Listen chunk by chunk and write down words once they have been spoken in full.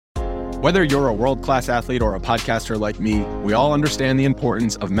Whether you're a world-class athlete or a podcaster like me, we all understand the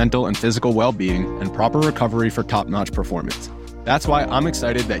importance of mental and physical well-being and proper recovery for top-notch performance. That's why I'm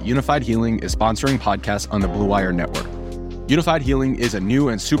excited that Unified Healing is sponsoring podcasts on the Blue Wire Network. Unified Healing is a new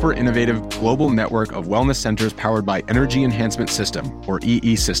and super innovative global network of wellness centers powered by Energy Enhancement System, or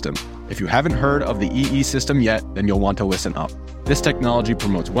EE System. If you haven't heard of the EE System yet, then you'll want to listen up. This technology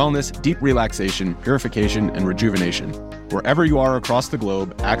promotes wellness, deep relaxation, purification, and rejuvenation. Wherever you are across the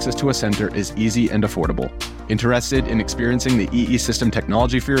globe, access to a center is easy and affordable. Interested in experiencing the EE System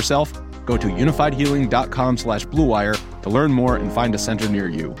technology for yourself? Go to unifiedhealing.com/bluewire to learn more and find a center near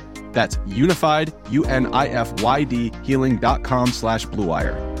you. That's unified, UNIFYD,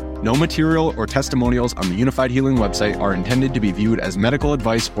 healing.com/bluewire. No material or testimonials on the Unified Healing website are intended to be viewed as medical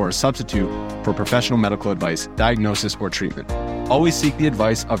advice or a substitute for professional medical advice, diagnosis, or treatment. Always seek the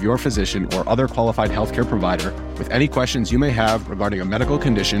advice of your physician or other qualified healthcare provider with any questions you may have regarding a medical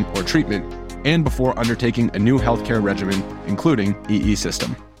condition or treatment and before undertaking a new healthcare regimen, including EE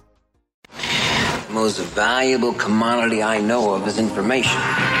System. The most valuable commodity I know of is information.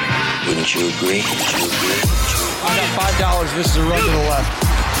 Wouldn't you agree? I got $5. This is a run to the left.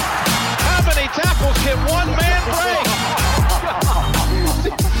 How many tackles can one man break?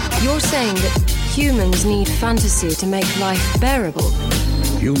 You're saying that humans need fantasy to make life bearable?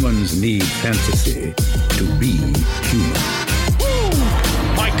 Humans need fantasy to be human. Woo!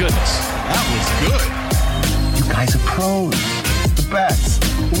 My goodness, that was good. You guys are pros. The best.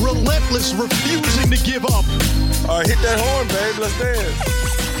 Relentless, refusing to give up. All right, hit that horn, babe. Let's dance.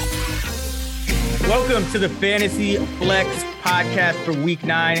 Welcome to the Fantasy Flex podcast for week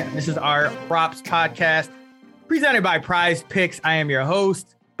 9. This is our props podcast presented by Prize Picks. I am your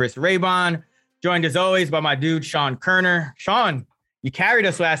host, Chris Raybon, joined as always by my dude, Sean Kerner. Sean, you carried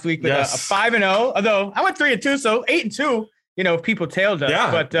us last week with a 5-0, although I went 3-2, so 8-2, if people tailed us.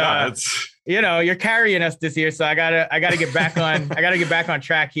 Yeah, but you're carrying us this year, so I gotta get back on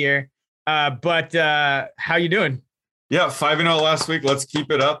track here. But how you doing? Yeah, 5-0 last week. Let's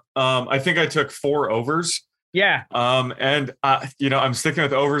keep it up. I think I took 4 overs. Yeah. And I'm sticking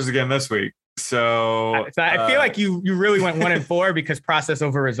with overs again this week. So I feel like you really went 1-4 because process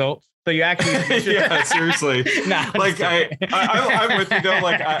over results. So you actually yeah, seriously. I'm with you though.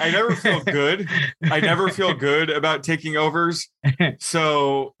 Like I never feel good. I never feel good about taking overs.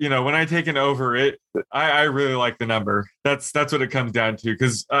 So when I take an over, I really like the number. That's what it comes down to.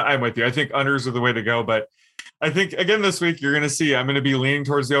 Because I'm with you. I think unders are the way to go, but I think, again, this week, you're going to see I'm going to be leaning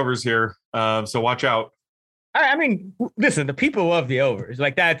towards the overs here. So watch out. I mean, listen, the people love the overs.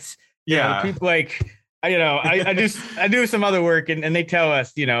 Like that's, people like, I do some other work and they tell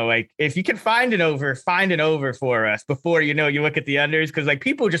us, like if you can find an over for us before, you look at the unders. Cause like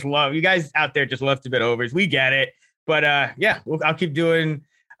people just love, you guys out there just love to bet overs. We get it. But I'll keep doing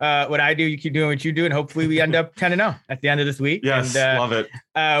what I do, you keep doing what you do, and hopefully we end up 10-0 at the end of this week. Yes, and, love it.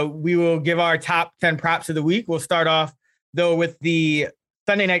 We will give our top 10 props of the week. We'll start off, though, with the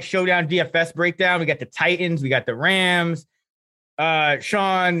Sunday Night Showdown DFS breakdown. We got the Titans, we got the Rams.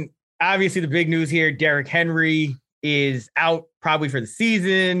 Sean, obviously the big news here, Derrick Henry is out probably for the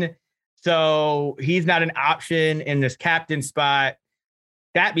season, so he's not an option in this captain spot.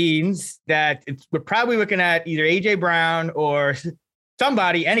 That means that we're probably looking at either A.J. Brown or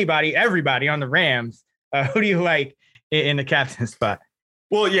anybody, everybody on the Rams. Who do you like in the captain spot?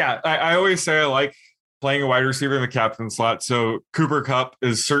 Well, yeah, I always say I like playing a wide receiver in the captain slot. So Cooper Kupp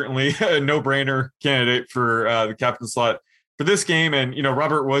is certainly a no-brainer candidate for the captain slot for this game. And,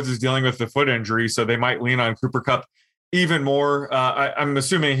 Robert Woods is dealing with the foot injury, so they might lean on Cooper Kupp even more. I'm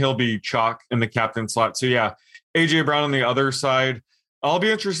assuming he'll be chalk in the captain slot. So, yeah, A.J. Brown on the other side. I'll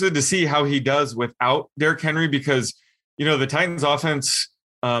be interested to see how he does without Derrick Henry because the Titans offense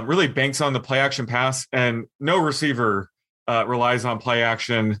really banks on the play action pass, and no receiver relies on play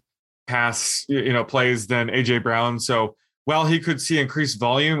action pass, plays than AJ Brown. So while he could see increased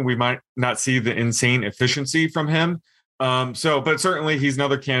volume, we might not see the insane efficiency from him. But certainly he's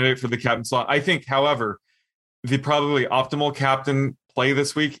another candidate for the captain slot. I think, however, the probably optimal captain play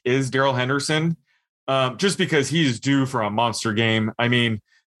this week is Darrell Henderson, just because he's due for a monster game. I mean,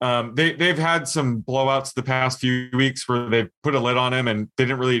 they've had some blowouts the past few weeks where they've put a lid on him and they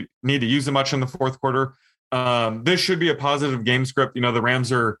didn't really need to use him much in the fourth quarter. This should be a positive game script. The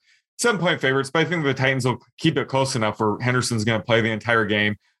Rams are 7-point favorites, but I think the Titans will keep it close enough where Henderson's going to play the entire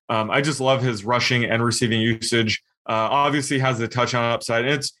game. I just love his rushing and receiving usage. Obviously has the touchdown upside.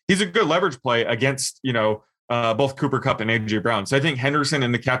 And he's a good leverage play against, both Cooper Kupp and AJ Brown. So I think Henderson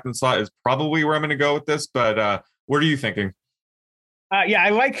in the captain slot is probably where I'm going to go with this. But what are you thinking? Yeah,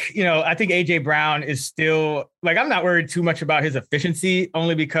 I think AJ Brown is still I'm not worried too much about his efficiency,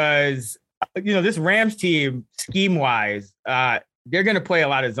 only because, this Rams team scheme wise, they're going to play a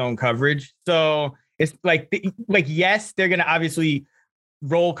lot of zone coverage. So it's yes, they're going to obviously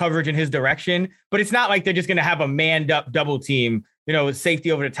roll coverage in his direction, but it's not like they're just going to have a manned up double team, with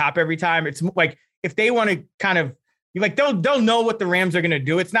safety over the top every time. It's like if they want to kind of they'll know what the Rams are going to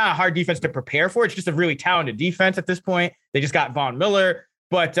do. It's not a hard defense to prepare for. It's just a really talented defense at this point. They just got Von Miller,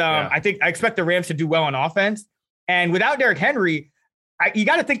 but I expect the Rams to do well on offense. And without Derrick Henry, you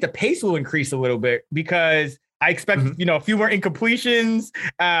got to think the pace will increase a little bit, because I expect a few more incompletions,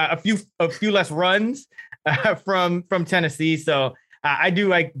 a few less runs from Tennessee. So I do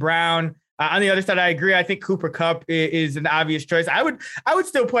like Brown. On the other side, I agree. I think Cooper Kupp is an obvious choice. I would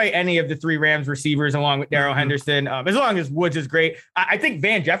still play any of the three Rams receivers along with Darrell Henderson, as long as Woods is great. I think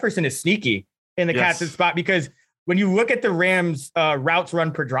Van Jefferson is sneaky in the captain spot, because when you look at the Rams routes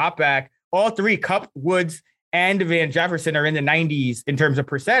run per dropback, all three, Kupp, Woods, and Van Jefferson, are in the 90s in terms of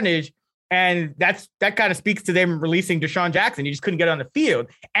percentage. And that kind of speaks to them releasing Deshaun Jackson. He just couldn't get on the field.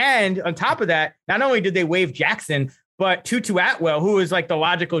 And on top of that, not only did they waive Jackson, but Tutu Atwell, who is like the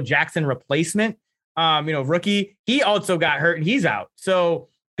logical Jackson replacement, rookie, he also got hurt and he's out. So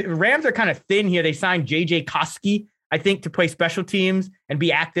the Rams are kind of thin here. They signed JJ Koski, I think, to play special teams and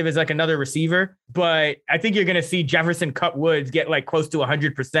be active as like another receiver. But I think you're going to see Jefferson, Kupp, Woods get like close to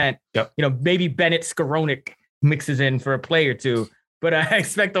 100%. Yep. Maybe Bennett Skowronek mixes in for a play or two, but I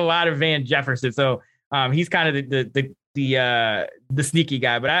expect a lot of Van Jefferson. So he's kind of the sneaky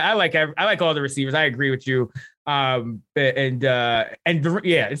guy. But I like all the receivers. I agree with you.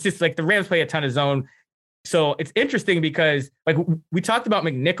 It's just like the Rams play a ton of zone. So it's interesting because like we talked about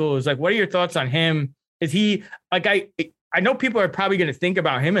McNichols, like, what are your thoughts on him? Is he like, I know people are probably going to think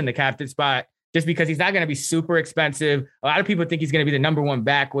about him in the captain spot just because he's not going to be super expensive. A lot of people think he's going to be the number one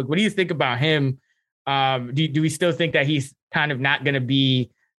back. What do you think about him? Do we still think that he's kind of not going to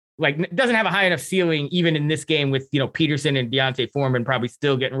be doesn't have a high enough ceiling even in this game with, Peterson and Deontay Foreman probably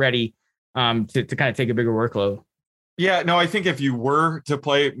still getting ready to kind of take a bigger workload? Yeah, no, I think if you were to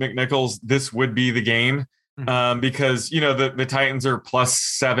play McNichols, this would be the game because, the Titans are plus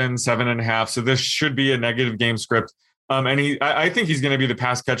 7.5. So this should be a negative game script. I think he's going to be the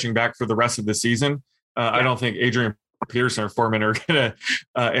pass catching back for the rest of the season. I don't think Adrian Peterson or Foreman are going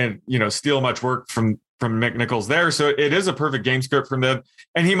to, steal much work from McNichols there. So it is a perfect game script from them.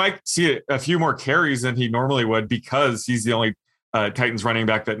 And he might see a few more carries than he normally would because he's the only Titans running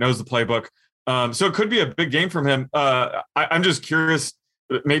back that knows the playbook. So it could be a big game from him. I'm just curious,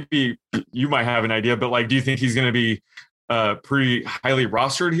 maybe you might have an idea, but do you think he's going to be pretty highly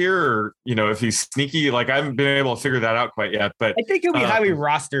rostered here, or, if he's sneaky? I haven't been able to figure that out quite yet, but I think he'll be highly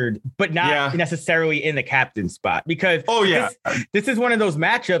rostered, but not necessarily in the captain spot, because this is one of those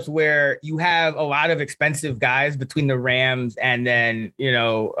matchups where you have a lot of expensive guys between the Rams and then,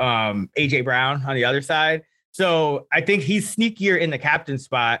 AJ Brown on the other side. So I think he's sneakier in the captain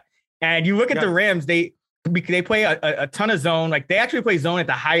spot. And you look at the Rams, they play a ton of zone. They actually play zone at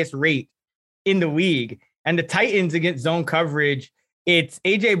the highest rate in the league. And the Titans against zone coverage, it's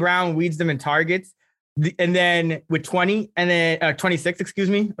AJ Brown leads them in targets, and then with 20 and then 26,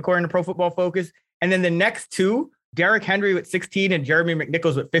 according to Pro Football Focus. And then the next two, Derrick Henry with 16 and Jeremy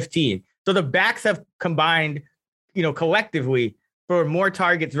McNichols with 15. So the backs have combined, collectively for more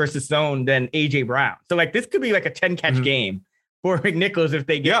targets versus zone than AJ Brown. So this could be a 10 catch game for McNichols if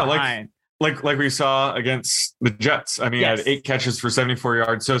they get behind. Like we saw against the Jets. I mean, he had 8 catches for 74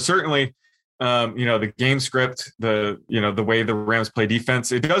 yards. So certainly, the game script, the way the Rams play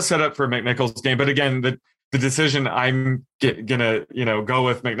defense, it does set up for McNichols' game. But again, the decision I'm gonna, go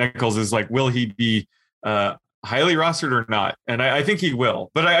with McNichols is will he be highly rostered or not? And I think he will,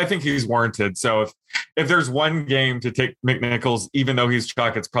 but I think he's warranted. So if there's one game to take McNichols, even though he's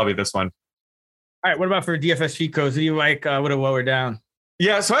chalk, it's probably this one. All right. What about for DFS cheat codes? Do you like would have lowered down?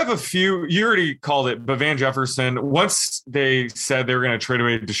 Yeah, so I have a few. You already called it, but Van Jefferson, once they said they were going to trade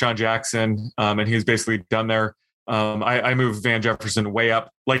away Deshaun Jackson, and he was basically done there, I moved Van Jefferson way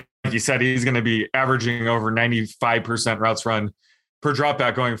up. Like you said, he's going to be averaging over 95% routes run per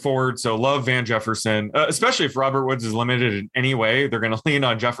dropback going forward. So love Van Jefferson, especially if Robert Woods is limited in any way. They're going to lean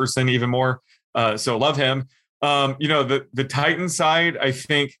on Jefferson even more. So love him. The Titans side, I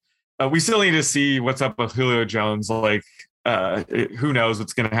think we still need to see what's up with Julio Jones. Who knows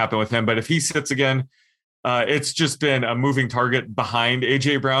what's going to happen with him, but if he sits again, it's just been a moving target behind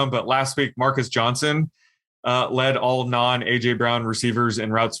AJ Brown. But last week, Marcus Johnson led all non-AJ Brown receivers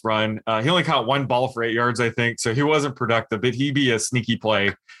in routes run. He only caught 1 ball for 8 yards, I think. So he wasn't productive, but he'd be a sneaky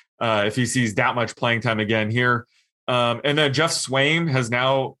play if he sees that much playing time again here. And then Jeff Swaim has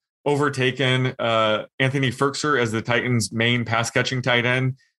now overtaken Anthony Firkser as the Titans' main pass catching tight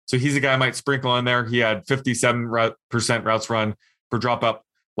end. So he's a guy I might sprinkle in there. He had 57% routes run per drop up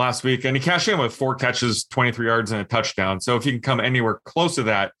last week, and he cashed in with 4 catches, 23 yards, and a touchdown. So if he can come anywhere close to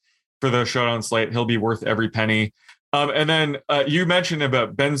that for the showdown slate, he'll be worth every penny. And then you mentioned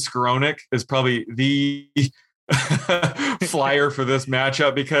about Ben Skowronek is probably the flyer for this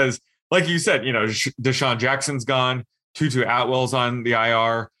matchup because, like you said, Deshaun Jackson's gone, Tutu Atwell's on the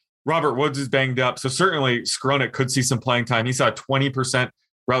IR, Robert Woods is banged up. So certainly Skowronek could see some playing time. He saw 20%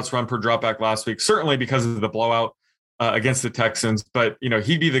 routes run per dropback last week, certainly because of the blowout against the Texans. But,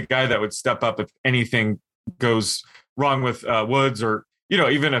 he'd be the guy that would step up if anything goes wrong with Woods or,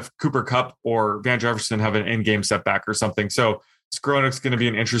 even if Cooper Kupp or Van Jefferson have an in-game setback or something. So Skowronek's going to be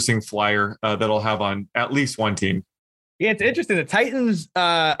an interesting flyer that'll have on at least one team. Yeah, it's interesting. The Titans,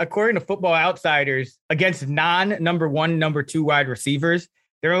 according to Football Outsiders, against non-number 1, number 2 wide receivers,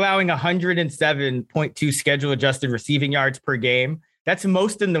 they're allowing 107.2 schedule-adjusted receiving yards per game. That's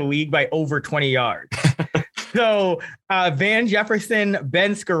most in the league by over 20 yards. So Van Jefferson,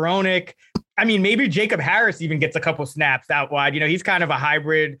 Ben Skowronek, maybe Jacob Harris even gets a couple snaps out wide. He's kind of a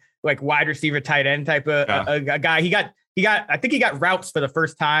hybrid, like wide receiver, tight end type of a guy. I think he got routes for the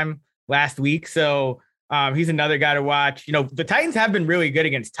first time last week. So he's another guy to watch. The Titans have been really good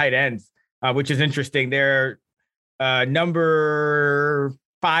against tight ends, which is interesting. They're number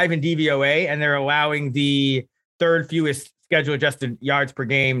 5 in DVOA, and they're allowing the 3rd fewest schedule adjusted yards per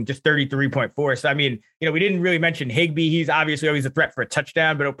game, just 33.4. So, we didn't really mention Higbee. He's obviously always a threat for a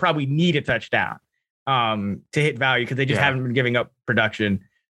touchdown, but he'll probably need a touchdown to hit value because they just haven't been giving up production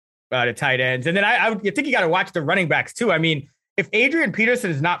to tight ends. And then I think you got to watch the running backs too. If Adrian Peterson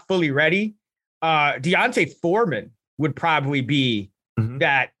is not fully ready, Deontay Foreman would probably be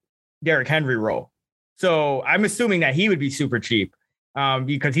that Derrick Henry role. So I'm assuming that he would be super cheap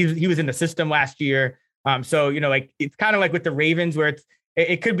because he was in the system last year. So, it's kind of like with the Ravens where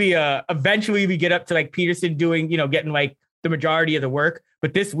it could be eventually we get up to like Peterson doing, getting like the majority of the work.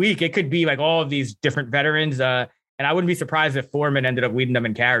 But this week it could be like all of these different veterans. And I wouldn't be surprised if Foreman ended up leading them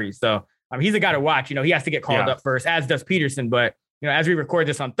in carries. So he's a guy to watch. He has to get called up first, as does Peterson. But, as we record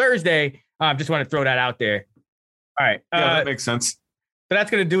this on Thursday, just want to throw that out there. All right. Yeah, that makes sense. So that's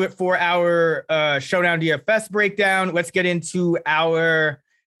going to do it for our Showdown DFS breakdown. Let's get into our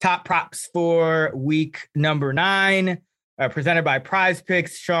top props for week number 9, presented by Prize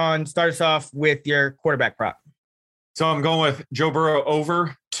Picks. Sean, start us off with your quarterback prop. So I'm going with Joe Burrow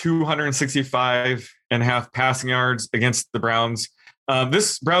over 265.5 passing yards against the Browns.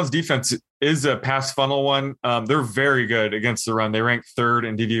 This Browns defense is a pass funnel one. They're very good against the run. They rank 3rd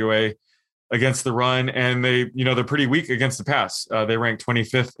in DVOA against the run, and they're pretty weak against the pass. They rank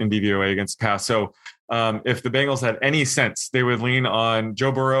 25th in DVOA against the pass. So if the Bengals had any sense, they would lean on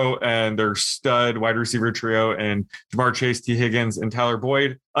Joe Burrow and their stud wide receiver trio and Ja'Marr Chase, T. Higgins, and Tyler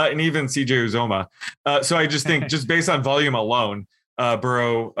Boyd, and even CJ Uzomah. So I just think just based on volume alone,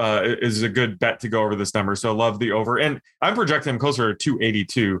 Burrow is a good bet to go over this number. So I love the over. And I'm projecting him closer to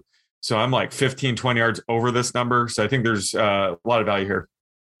 282. So I'm like 15, 20 yards over this number. So I think there's a lot of value here.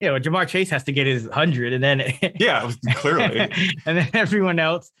 Yeah, well, Ja'Marr Chase has to get his 100, and then clearly, and then everyone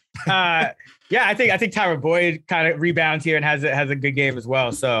else. I think Tyler Boyd kind of rebounds here and has a good game as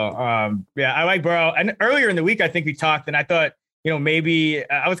well. So I like Burrow. And earlier in the week, I think we talked, and I thought maybe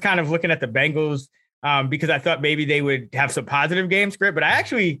I was kind of looking at the Bengals because I thought maybe they would have some positive game script, but I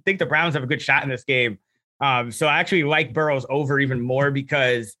actually think the Browns have a good shot in this game. So I actually like Burrow's over even more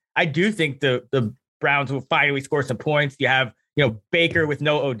because I do think the Browns will finally score some points. You have Baker with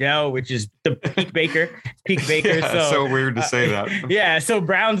no Odell, which is the peak Baker. So weird to say that. So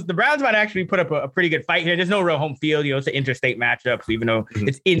the Browns might actually put up a pretty good fight here. There's no real home field. It's an interstate matchup. So even though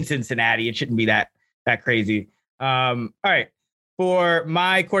it's in Cincinnati, it shouldn't be that crazy. All right. For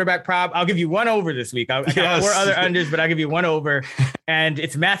my quarterback prop, I'll give you one over this week. I got 4 other unders, but I'll give you one over. And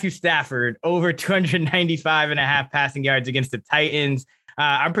it's Matthew Stafford over 295.5 passing yards against the Titans.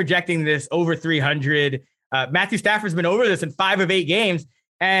 I'm projecting this over 300. Matthew Stafford's been over this in 5 of 8 games.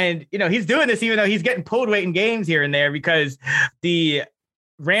 And, he's doing this even though he's getting pulled weight in games here and there because the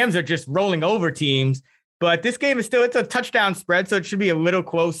Rams are just rolling over teams. But this game is it's a touchdown spread, so it should be a little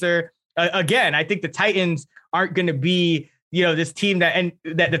closer. Again, I think the Titans aren't going to be, this team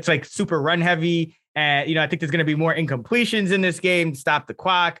that's like super run heavy. And, I think there's going to be more incompletions in this game to stop the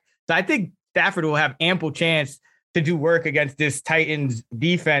clock. So I think Stafford will have ample chance to do work against this Titans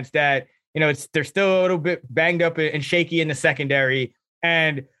defense that, they're still a little bit banged up and shaky in the secondary.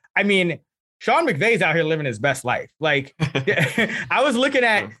 And Sean McVay's out here living his best life. Like I was looking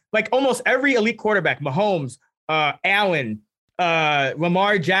at like almost every elite quarterback, Mahomes, Allen,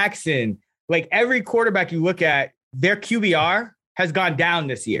 Lamar Jackson, like every quarterback you look at, their QBR has gone down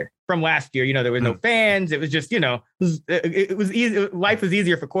this year from last year. There was no fans. It was just, it was easy. Life was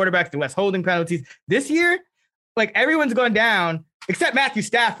easier for quarterbacks, the less holding penalties. This year, like everyone's gone down except Matthew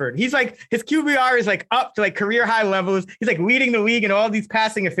Stafford. He's like, his QBR is like up to like career high levels. He's like leading the league in all these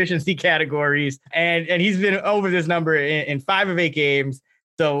passing efficiency categories. And he's been over this number in 5 of 8 games.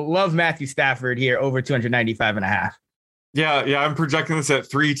 So love Matthew Stafford here over 295.5. Yeah. I'm projecting this at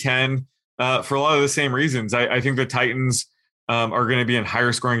 310 for a lot of the same reasons. I think the Titans are going to be in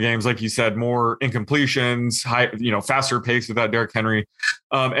higher scoring games. Like you said, more incompletions, faster pace without Derrick Henry.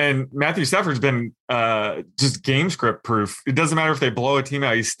 And Matthew Stafford's been just game script proof. It doesn't matter if they blow a team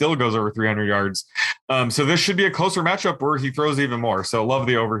out, he still goes over 300 yards. So this should be a closer matchup where he throws even more. So love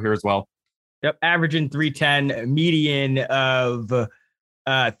the over here as well. Yep. Averaging 310, median of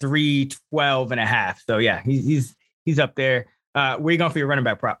 312.5. So yeah, he's up there. Where are you going for your running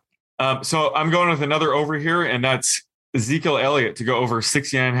back prop? So I'm going with another over here, and that's Ezekiel Elliott to go over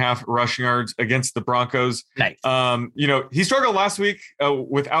 60.5 rushing yards against the Broncos. Nice. He struggled last week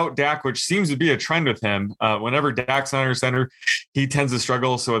without Dak, which seems to be a trend with him. Whenever Dak's under center, he tends to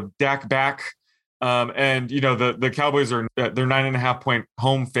struggle. So with Dak back, the Cowboys are they're 9.5 point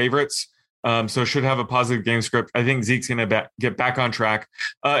home favorites. So should have a positive game script. I think Zeke's going to get back on track.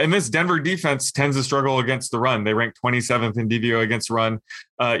 And this Denver defense tends to struggle against the run. They rank 27th in DVO against the run.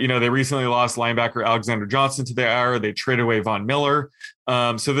 They recently lost linebacker Alexander Johnson to the IR. They traded away Von Miller.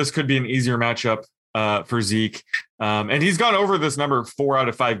 So this could be an easier matchup for Zeke. And he's gone over this number 4 out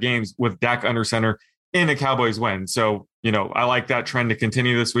of 5 games with Dak under center in a Cowboys win. So, I like that trend to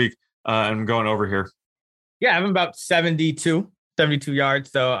continue this week. I'm going over here. Yeah, I'm about 72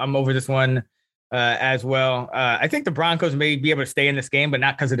 yards. So I'm over this one as well. I think the Broncos may be able to stay in this game, but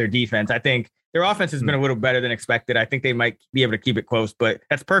not because of their defense. I think their offense has been a little better than expected. I think they might be able to keep it close, but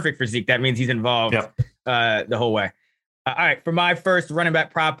that's perfect for Zeke. That means he's involved the whole way. All right. For my first running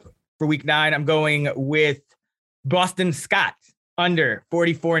back prop for week 9, I'm going with Boston Scott under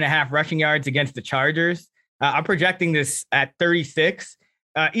 44.5 rushing yards against the Chargers. I'm projecting this at 36.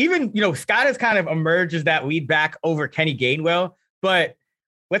 Scott has kind of emerged as that lead back over Kenny Gainwell. But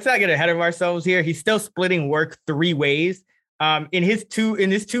let's not get ahead of ourselves here. He's still splitting work 3 ways. In his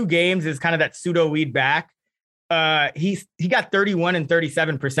two games is kind of that pseudo lead back. He got 31 and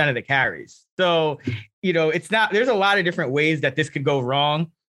 37% of the carries. So, there's a lot of different ways that this could go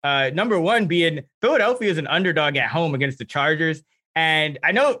wrong. Number one being Philadelphia is an underdog at home against the Chargers. And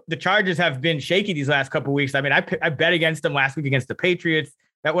I know the Chargers have been shaky these last couple of weeks. I mean, I bet against them last week against the Patriots.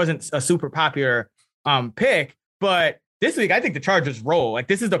 That wasn't a super popular pick, but this week, I think the Chargers roll. Like,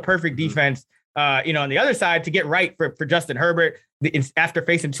 this is the perfect defense, on the other side to get right for Justin Herbert. After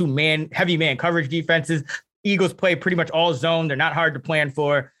facing 2 heavy man coverage defenses, Eagles play pretty much all zone. They're not hard to plan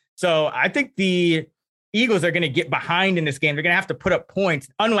for. So I think the Eagles are going to get behind in this game. They're going to have to put up points.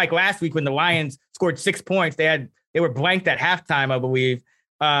 Unlike last week when the Lions scored 6 points, they were blanked at halftime, I believe.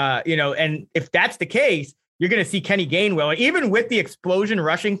 And if that's the case, you're going to see Kenny Gainwell. Even with the explosion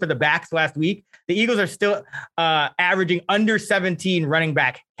rushing for the backs last week, the Eagles are still averaging under 17 running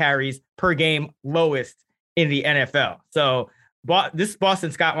back carries per game, lowest in the NFL. So this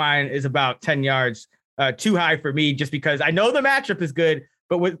Boston Scott line is about 10 yards too high for me, just because I know the matchup is good,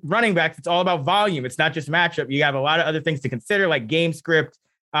 but with running backs, it's all about volume. It's not just matchup. You have a lot of other things to consider, like game script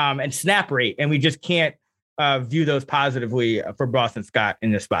and snap rate, and we just can't view those positively for Boston Scott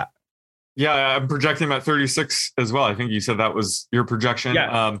in this spot. Yeah, I'm projecting him at 36 as well. I think you said that was your projection.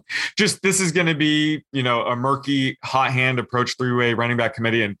 Yeah. This is going to be, a murky, hot hand approach 3-way running back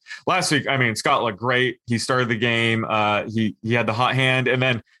committee. And last week, Scott looked great. He started the game. He had the hot hand, and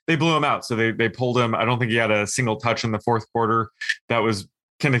then they blew him out. So they pulled him. I don't think he had a single touch in the 4th quarter. That was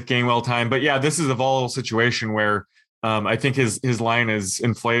Kenneth Gainwell time. But yeah, this is a volatile situation where I think his line is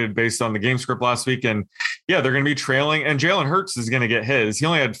inflated based on the game script last week. And yeah, they're going to be trailing, and Jalen Hurts is going to get his. He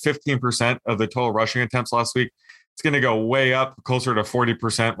only had 15% of the total rushing attempts last week. It's going to go way up, closer to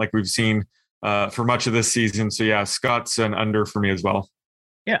 40%, like we've seen for much of this season. So yeah, Scott's an under for me as well.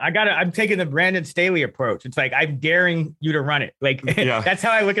 Yeah, I'm taking the Brandon Staley approach. It's like, I'm daring you to run it. Like, that's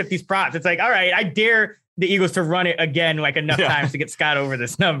how I look at these props. It's like, all right, I dare the Eagles to run it again, like enough times to get Scott over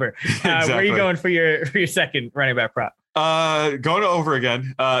this number. Exactly. Where are you going for your second running back prop? Going to over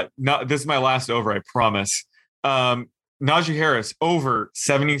again. This is my last over, I promise. Najee Harris over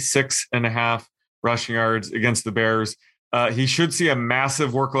 76.5 rushing yards against the Bears. He should see a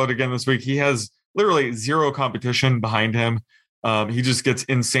massive workload again this week. He has literally zero competition behind him. He just gets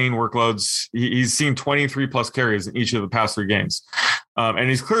insane workloads. He's seen 23 plus carries in each of the past 3 games. And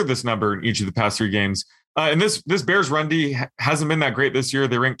he's cleared this number in each of the past 3 games. And this Bears run D hasn't been that great this year.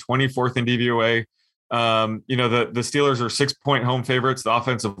 They ranked 24th in DVOA. The Steelers are 6-point home favorites. The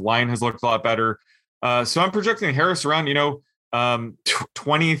offensive line has looked a lot better. So I'm projecting Harris around,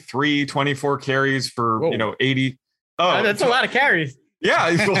 23, 24 carries for, 80. Oh, that's a lot of carries.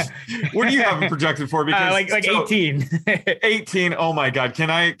 Yeah. What do you have him projected for? Because like 18. 18. Oh my God. Can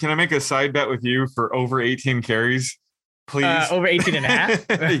I make a side bet with you for over 18 carries? Please. Over 18 and a half.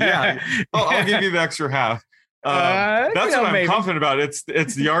 Yeah. I'll give you the extra half. That's what I'm confident about. It's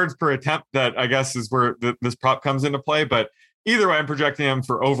the yards per attempt that I guess is where this prop comes into play. But either way, I'm projecting him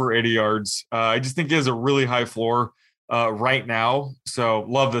for over 80 yards. I just think he has a really high floor right now. So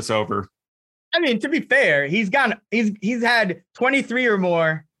love this over. I mean, to be fair, he's had 23 or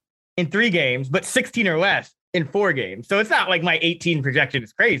more in 3 games, but 16 or less in 4 games. So it's not like my 18 projection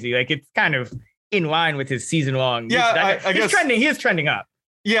is crazy. Like it's kind of in line with his season long. Yeah, I guess he is trending up.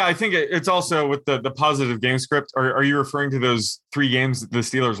 Yeah, I think it's also with the positive game script. Are you referring to those 3 games that the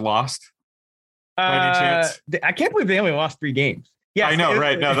Steelers lost? By any chance? I can't believe they only lost 3 games. Yeah, I know,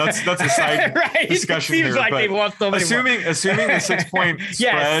 right? No, that's a side right. discussion It seems here. like they've lost so many. Assuming the 6-point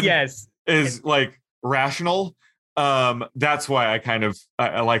spread is like rational, that's why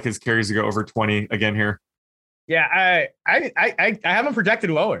I like his carries to go over 20 again here. Yeah, I haven't projected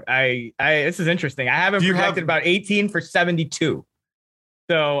lower. This is interesting. I haven't projected about 18 for 72.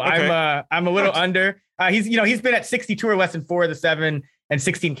 So okay. I'm a little under. He's been at 62 or less in 4 of the 7 and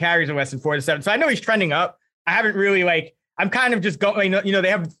 16 carries or less in 4 of the 7. So I know he's trending up. I haven't really I'm kind of just going, they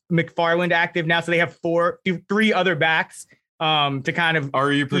have McFarland active now. So they have 3 other backs to kind of.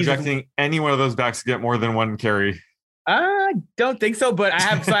 Are you projecting any one of those backs to get more than 1 carry? I don't think so, but I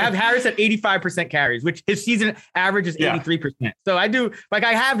have Harris at 85% carries, which his season average is 83%. So I do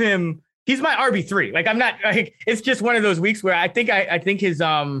I have him. He's my RB3. I'm not it's just one of those weeks where I think his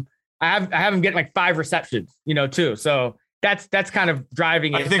I have him getting 5 receptions, too. So that's kind of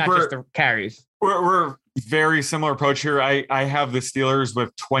driving it. I think it's not just the carries. We're very similar approach here. I have the Steelers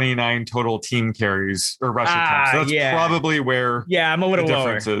with 29 total team carries or rushing attempts. So that's probably where I'm a little the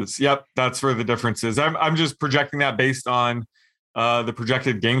difference is. Yep, that's where the difference is. I'm just projecting that based on the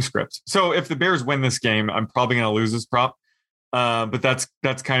projected game script. So if the Bears win this game, I'm probably going to lose this prop. But that's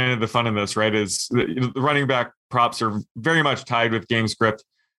kind of the fun in this, right? Is the running back props are very much tied with game script.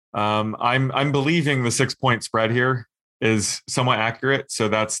 I'm believing the 6-point spread here is somewhat accurate. So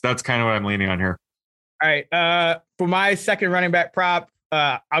that's kind of what I'm leaning on here. All right. For my second running back prop,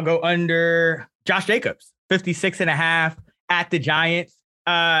 I'll go under Josh Jacobs, 56.5 at the Giants.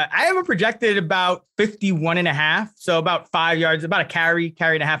 I have a projected about 51.5. So about 5 yards, about a carry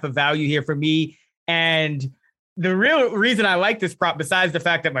and a half of value here for me. And the real reason I like this prop, besides the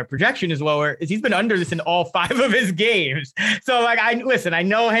fact that my projection is lower, is he's been under this in all 5 of his games. So I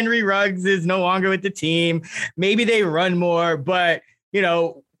know Henry Ruggs is no longer with the team. Maybe they run more, but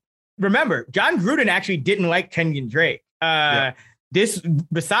remember, John Gruden actually didn't like Kenyon Drake. This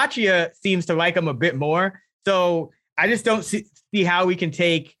Bisaccia seems to like him a bit more. So I just don't see how we can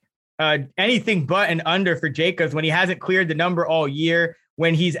take anything but an under for Jacobs when he hasn't cleared the number all year,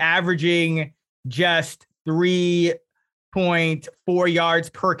 when he's averaging just 3.4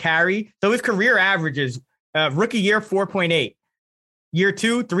 yards per carry. So his career averages, rookie year, 4.8. Year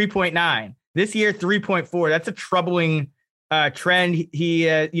 2, 3.9. This year, 3.4. That's a troubling trend. He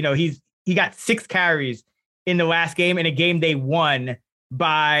got 6 carries in the last game, in a game they won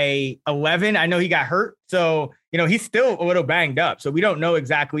by 11. I know he got hurt, so he's still a little banged up. So we don't know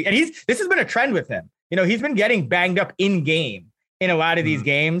exactly. And this has been a trend with him. He's been getting banged up in game in a lot of these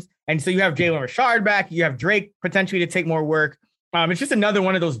games. And so you have Jalen Richard back. You have Drake potentially to take more work. It's just another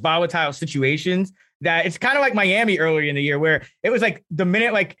one of those volatile situations that it's kind of like Miami earlier in the year, where it was the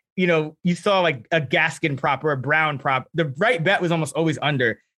minute you saw a Gaskin prop or a Brown prop, the right bet was almost always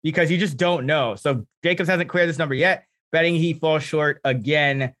under, because you just don't know. So Jacobs hasn't cleared this number yet. Betting he falls short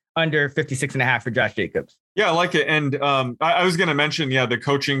again, under 56.5 for Josh Jacobs. Yeah, I like it. And I was going to mention, the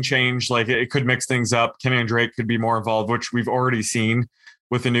coaching change, it could mix things up. Kenyon Drake could be more involved, which we've already seen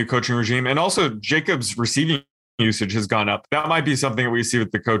with the new coaching regime. And also Jacobs' receiving usage has gone up. That might be something that we see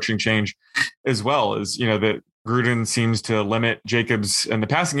with the coaching change as well, is, that Gruden seems to limit Jacobs in the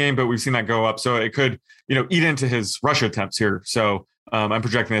passing game, but we've seen that go up. So it could, eat into his rush attempts here. So I'm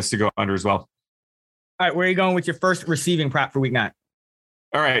projecting this to go under as well. All right, where are you going with your first receiving prop for week 9?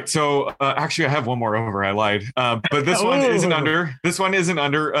 All right. So actually, I have one more over. I lied. But this one isn't under. This one isn't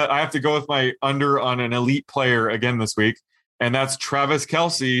under. I have to go with my under on an elite player again this week. And that's Travis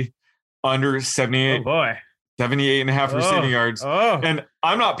Kelce, under 78. Oh, boy. 78.5 receiving yards. And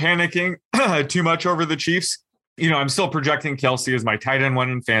I'm not panicking too much over the Chiefs. I'm still projecting Kelce as my tight end 1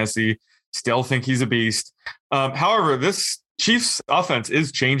 in fantasy. Still think he's a beast. However, this Chiefs offense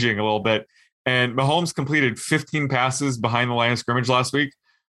is changing a little bit, and Mahomes completed 15 passes behind the line of scrimmage last week,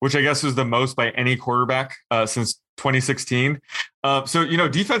 which I guess was the most by any quarterback since 2016. So,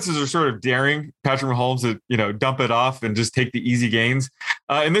 defenses are sort of daring Patrick Mahomes to, dump it off and just take the easy gains.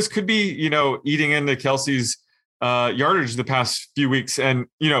 And this could be, eating into Kelsey's yardage the past few weeks. And,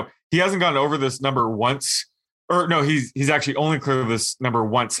 he hasn't gone over this number once. Or no, he's actually only cleared this number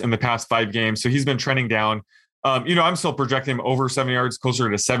once in the past 5 games. So he's been trending down. I'm still projecting him over 70 yards, closer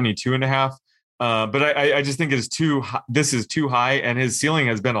to 72.5. But I just think this is too high, and his ceiling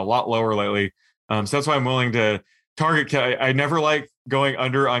has been a lot lower lately. So that's why I'm willing to target. I never like going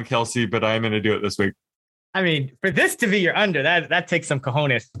under on Kelsey, but I'm going to do it this week. I mean, for this to be your under, that takes some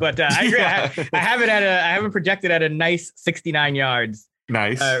cojones. But I agree. Yeah. I have it projected at a nice 69 yards.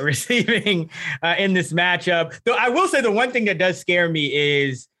 Nice receiving in this matchup. Though I will say the one thing that does scare me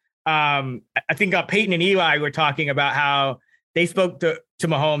is I think Peyton and Eli were talking about how they spoke to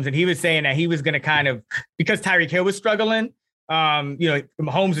Mahomes, and he was saying that he was going to kind of, because Tyreek Hill was struggling,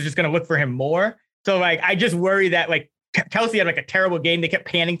 Mahomes was just going to look for him more. So I just worry that Kelsey had a terrible game. They kept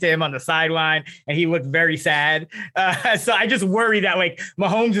panning to him on the sideline, and he looked very sad. So I just worry that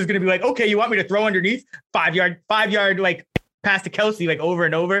Mahomes is going to be okay, you want me to throw underneath 5 yard pass to Kelsey over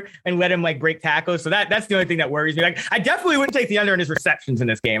and over and let him break tackles. So that's the only thing that worries me. I definitely wouldn't take the under in his receptions in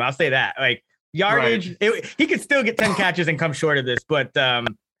this game. I'll say that. Yardage, right. He could still get 10 catches and come short of this, but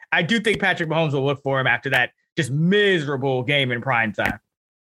I do think Patrick Mahomes will look for him after that just miserable game in prime time.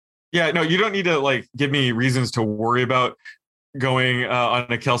 Yeah, no, you don't need to give me reasons to worry about going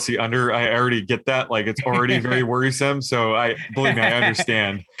on a Kelsey under. I already get that. It's already very worrisome. So believe me, I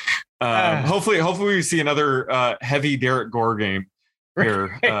understand. Hopefully we see another heavy Derek Gore game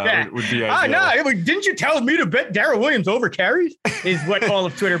here. Would be ideal. No, didn't you tell me to bet Darrell Williams over carries? Is what all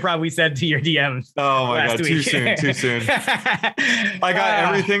of Twitter probably said to your DMs. Oh my God, too soon. I got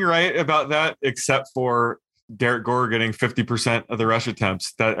everything right about that except for Derek Gore getting 50% of the rush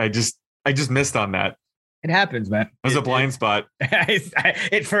attempts. That I just missed on that. It happens, man. It was a blind spot. Including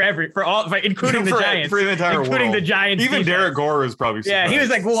the Giants, for the entire including world. the Giants. Even defense. Derek Gore was probably surprised. He was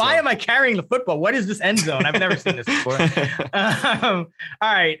like, "Well, why am I carrying the football? What is this end zone? I've never seen this before." All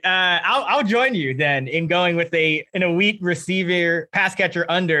right, I'll join you then in going with an elite receiver pass catcher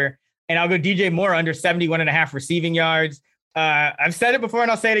under, and I'll go DJ Moore under 71.5 receiving yards. I've said it before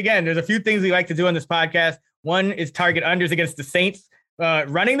and I'll say it again. There's a few things we like to do on this podcast. One is target unders against the Saints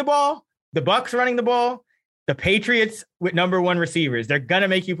running the ball, the Bucs running the ball, the Patriots with number 1 receivers. They're going to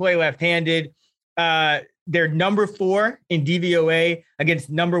make you play left-handed. They're number 4 in DVOA against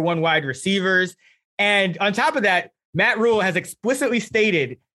number 1 wide receivers. And on top of that, Matt Rule has explicitly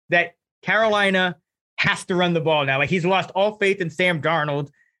stated that Carolina has to run the ball now. He's lost all faith in Sam Darnold.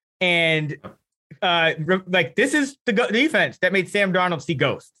 And this is the defense that made Sam Darnold see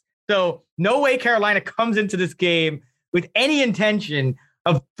ghosts. So no way Carolina comes into this game with any intention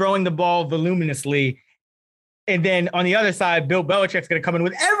of throwing the ball voluminously. And then on the other side, Bill Belichick's going to come in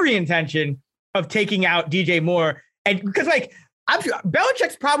with every intention of taking out DJ Moore. And because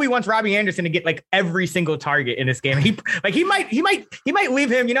Belichick's probably wants Robbie Anderson to get every single target in this game. He might leave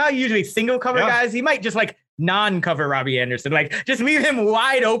him, usually single cover guys. He might just non-cover Robbie Anderson, just leave him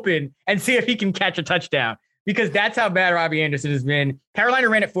wide open and see if he can catch a touchdown, because that's how bad Robbie Anderson has been. Carolina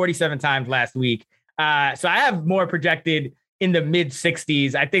ran it 47 times last week. So I have more projected in the mid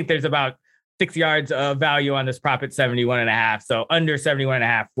 60s. I think there's about 6 yards of value on this prop at 71.5. So under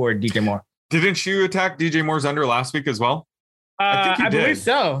 71.5 for DJ Moore. Didn't you attack DJ Moore's under last week as well? I think you did. Believe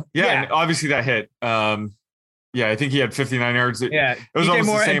so. Yeah. And obviously that hit. I think he had 59 yards. It was DJ almost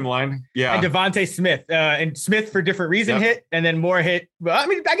Moore the same line. Yeah. And Devontae Smith. And Smith for different reason hit, and then Moore hit. Well, I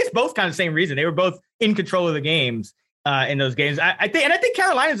mean, I guess both kind of the same reason. They were both in control of the games in those games. I think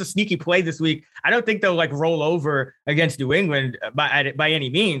Carolina's a sneaky play this week. I don't think they'll roll over against New England by any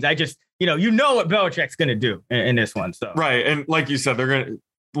means. I just, what Belichick's going to do in this one. So right. And like you said, they're going to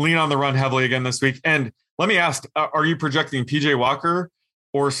lean on the run heavily again this week. And let me ask, are you projecting PJ Walker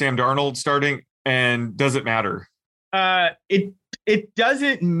or Sam Darnold starting? And does it matter? It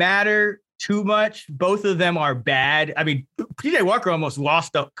doesn't matter too much. Both of them are bad. I mean, PJ Walker almost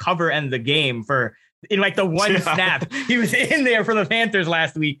lost the cover and the game in the one snap. He was in there for the Panthers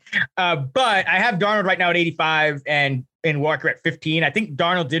last week. But I have Darnold right now at 85 and Walker at 15. I think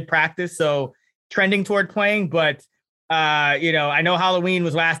Darnold did practice, so trending toward playing, but I know Halloween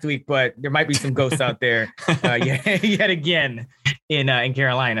was last week, but there might be some ghosts out there yet again in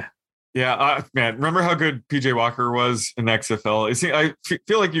Carolina. Yeah, man, remember how good PJ Walker was in the XFL? I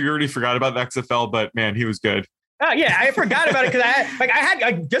feel like you already forgot about the XFL, but man, he was good. Oh yeah, I forgot about it because I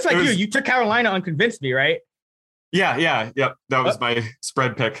had just like you took Carolina unconvinced me, right? Yep. That was my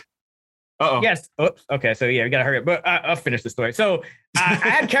spread pick. Yes. Oops. Okay. So yeah, we gotta hurry up. But I'll finish the story. So I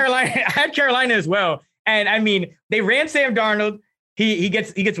had Carolina. I had Carolina as well. And I mean, they ran Sam Darnold. He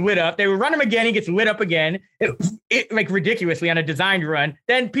gets lit up. They run him again. He gets lit up again. It like ridiculously on a designed run.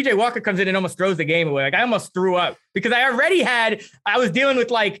 Then PJ Walker comes in and almost throws the game away. Like I almost threw up because I was dealing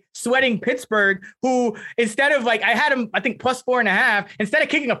with like sweating Pittsburgh, who instead of like I had him, I think plus 4.5. Instead of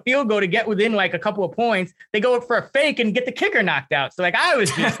kicking a field goal to get within like a couple of points, they go for a fake and get the kicker knocked out. So like I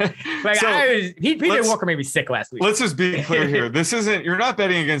was just like PJ Walker made me sick last week. Let's just be clear here. You're not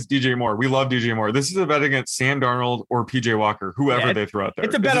betting against DJ Moore. We love DJ Moore. This is a bet against Sam Darnold or PJ Walker, whoever they throw out there.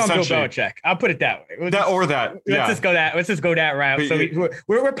 It's a bet on Bill Belichick. I'll put it that way. Let's just go that. Let's just go that route. So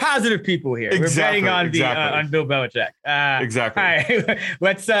we're positive people here. Exactly, we're betting on Bill Belichick. Exactly. All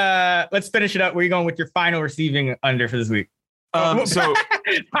right, let's finish it up. Where are you going with your final receiving under for this week? So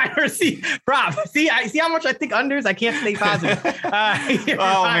final receive prop. See how much I think unders. I can't stay positive.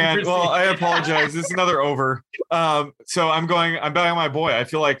 Oh man. Well, I apologize. This is another over. So I'm betting on my boy. I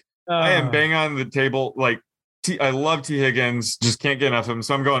feel like I am banging on the table. Like I love T Higgins. Just can't get enough of him.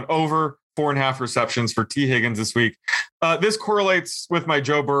 So I'm going over 4.5 receptions for T Higgins this week. This correlates with my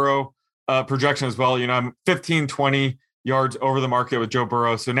Joe Burrow projection as well. You know, I'm 15-20 yards over the market with Joe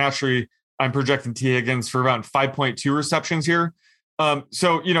Burrow. So naturally, I'm projecting T Higgins for around 5.2 receptions here.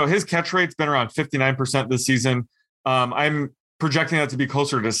 So, you know, his catch rate's been around 59% this season. I'm projecting that to be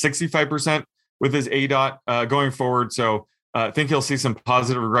closer to 65% with his ADOT going forward. So I think he'll see some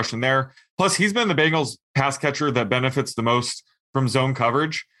positive regression there. Plus, he's been the Bengals pass catcher that benefits the most from zone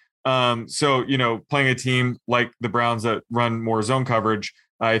coverage. So, you know, playing a team like the Browns that run more zone coverage,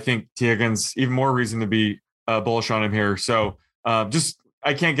 I think T Higgins, even more reason to be bullish on him here. So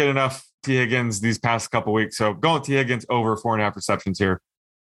I can't get enough T Higgins these past couple weeks. So going T Higgins over 4.5 receptions here.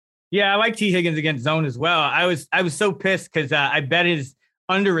 Yeah, I like T Higgins against zone as well. I was so pissed because I bet his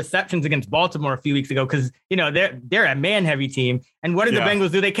under receptions against Baltimore a few weeks ago because, you know, they're a man heavy team. And what did the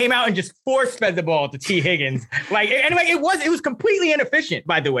Bengals do? They came out and just force fed the ball to T Higgins. It was completely inefficient,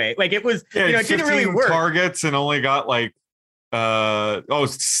 by the way. Like it was, it didn't really work. Targets and only got like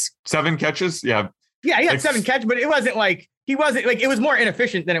 7 catches. Yeah. Yeah, he had 7 catches, but it wasn't like it was more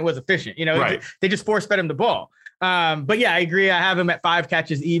inefficient than it was efficient. You know, right. They just force fed him the ball. But yeah, I agree. I have him at 5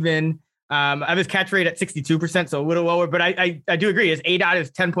 catches even. I have his catch rate at 62%, so a little lower, but I do agree. His ADOT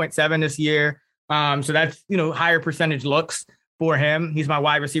is 10.7 this year. So that's, you know, higher percentage looks for him. He's my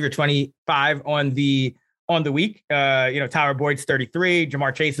wide receiver 25 on the week. Tyler Boyd's 33.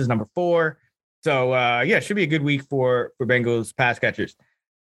 Jamar Chase is number 4. So it should be a good week for Bengals pass catchers.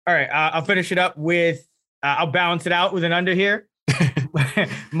 All right. I'll finish it up with, I'll balance it out with an under here.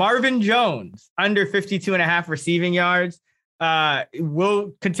 Marvin Jones, under 52.5 receiving yards.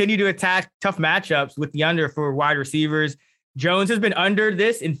 Will continue to attack tough matchups with the under for wide receivers. Jones has been under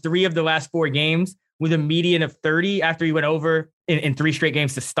this in 3 of the last 4 games with a median of 30 after he went over in 3 straight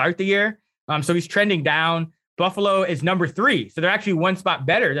games to start the year. So he's trending down. Buffalo is number 3. So they're actually 1 spot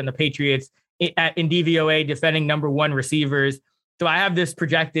better than the Patriots in DVOA defending number 1 receivers. So I have this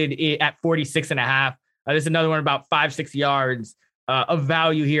projected at 46.5. There's another one about 5-6 yards of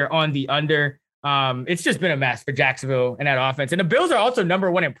value here on the under. It's just been a mess for Jacksonville and that offense. And the Bills are also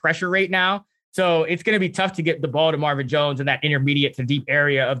number 1 in pressure rate now. So it's going to be tough to get the ball to Marvin Jones in that intermediate to deep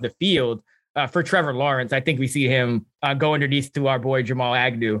area of the field for Trevor Lawrence. I think we see him go underneath to our boy Jamal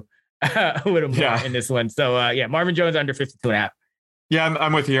Agnew a little more in this one. So Marvin Jones under 52.5. Yeah,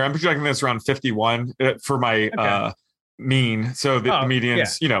 I'm with you here. I'm projecting this around 51 for my mean. So the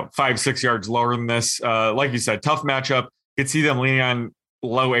median's, 5-6 yards lower than this. Like you said, tough matchup. Could see them leaning on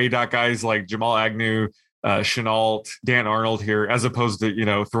low ADOT guys like Jamal Agnew, Shenault, Dan Arnold here, as opposed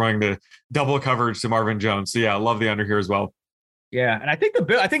to, throwing the double coverage to Marvin Jones. So yeah, I love the under here as well. Yeah. And I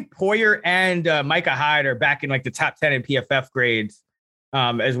think Poyer and Micah Hyde are back in like the top 10 in PFF grades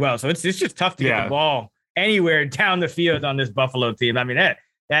as well. So it's just tough to get the ball anywhere down the field on this Buffalo team. I mean,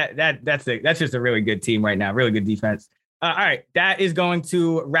 that's just a really good team right now. Really good defense. All right. That is going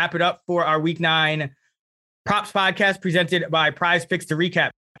to wrap it up for our week 9 props podcast presented by Prize Picks. To recap,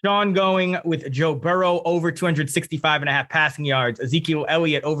 Sean going with Joe Burrow over 265.5 passing yards, Ezekiel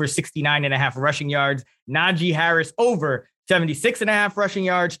Elliott over 69.5 rushing yards, Najee Harris over 76.5 rushing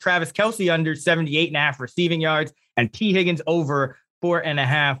yards, Travis Kelce under 78.5 receiving yards, and T Higgins over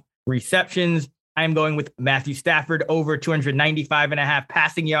 4.5 receptions. I'm going with Matthew Stafford over 295.5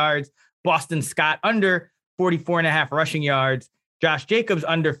 passing yards, Boston Scott under 44.5 rushing yards, Josh Jacobs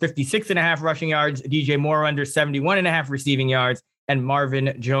under 56.5 rushing yards, DJ Moore under 71.5 receiving yards, and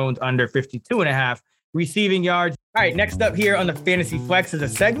Marvin Jones under 52.5 receiving yards. All right, next up here on the Fantasy Flex is a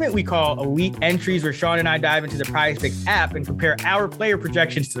segment we call Elite Entries, where Sean and I dive into the PrizePicks app and compare our player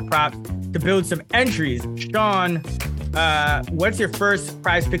projections to the props to build some entries. Sean, what's your first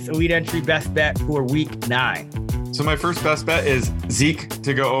PrizePicks Elite Entry best bet for week 9? So my first best bet is Zeke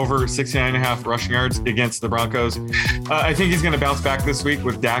to go over 69.5 rushing yards against the Broncos. I think he's going to bounce back this week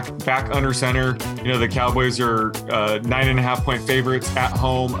with Dak back under center. You know, the Cowboys are 9.5 point favorites at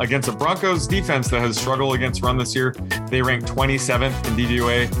home against a Broncos defense that has struggled against run this year. They ranked 27th in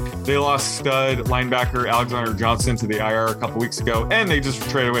DVOA. They lost stud linebacker Alexander Johnson to the IR a couple weeks ago, and they just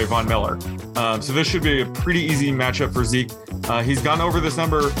traded away Von Miller. So this should be a pretty easy matchup for Zeke. He's gone over this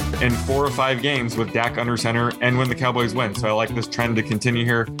number in 4 or 5 games with Dak under center and when the Cowboys win. So I like this trend to continue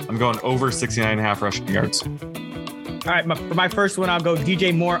here. I'm going over 69.5 rushing yards. All right, for my first one, I'll go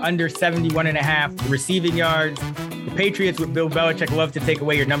DJ Moore under 71.5 receiving yards. The Patriots with Bill Belichick love to take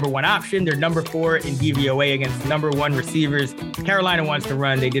away your number 1 option. They're number 4 in DVOA against number 1 receivers. Carolina wants to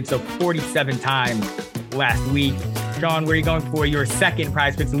run. They did so 47 times last week. Sean, where are you going for your second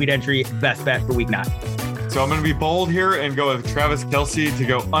PrizePicks Elite Entry best bet for week 9? So I'm going to be bold here and go with Travis Kelce to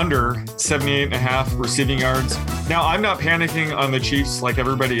go under 78.5 receiving yards. Now, I'm not panicking on the Chiefs like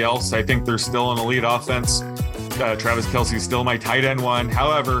everybody else. I think they're still an elite offense. Travis Kelce is still my tight end 1.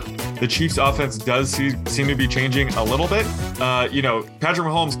 However, the Chiefs offense does seem to be changing a little bit. Patrick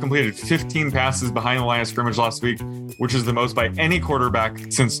Mahomes completed 15 passes behind the line of scrimmage last week, which is the most by any quarterback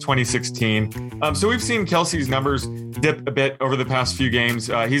since 2016. So we've seen Kelce's numbers dip a bit over the past few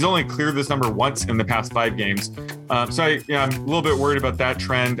games. He's only cleared this number once in the past 5 games. I'm a little bit worried about that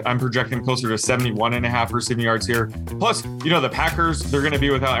trend. I'm projecting closer to 71.5 receiving yards here. Plus, the Packers, they're going to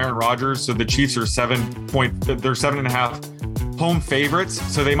be without Aaron Rodgers. So the Chiefs are 7.5 home favorites,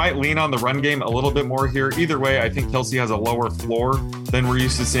 so they might lean on the run game a little bit more here. Either way, I think Kelce has a lower floor than we're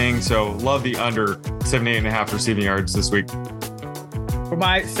used to seeing, so love the under 78.5 receiving yards this week. For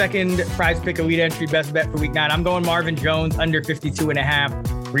my second PrizePick Elite Entry best bet for week 9, I'm going Marvin Jones under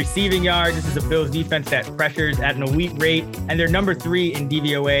 52.5 receiving yards. This is a Bills defense that pressures at an elite rate, and they're number 3 in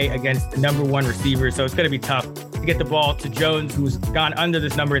DVOA against the number 1 receiver, so it's going to be tough to get the ball to Jones, who's gone under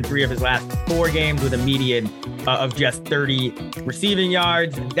this number in 3 of his last 4 games with a median of just 30 receiving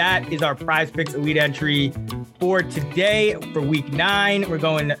yards. That is our PrizePicks Elite Entry for today. For week 9, we're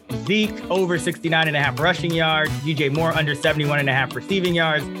going Zeke over 69.5 rushing yards, DJ Moore under 71.5 receiving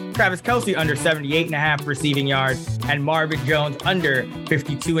yards, Travis Kelce under 78.5 receiving yards, and Marvin Jones under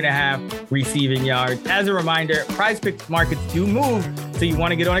 52.5 receiving yards. As a reminder, PrizePicks markets do move, so you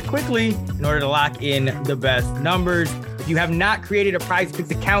want to get on it quickly in order to lock in the best numbers. If you have not created a PrizePicks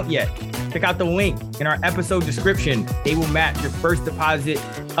account yet, check out the link in our episode description. They will match your first deposit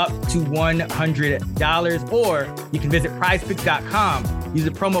up to $100, or you can visit prizepicks.com. Use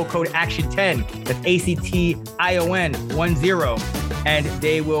the promo code ACTION10, that's ACTION10, and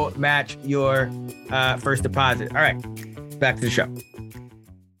they will match your first deposit. All right, back to the show.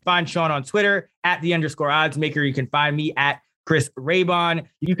 Find Sean on Twitter at @_oddsmaker. You can find me at Chris Raybon.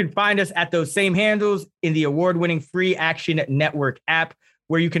 You can find us at those same handles in the award-winning free Action Network app,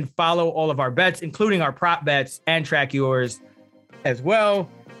 where you can follow all of our bets, including our prop bets, and track yours as well.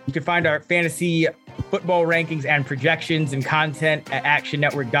 You can find our fantasy football rankings and projections and content at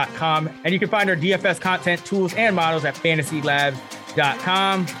actionnetwork.com. And you can find our DFS content, tools, and models at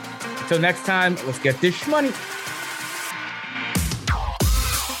fantasylabs.com. Until next time, let's get this money.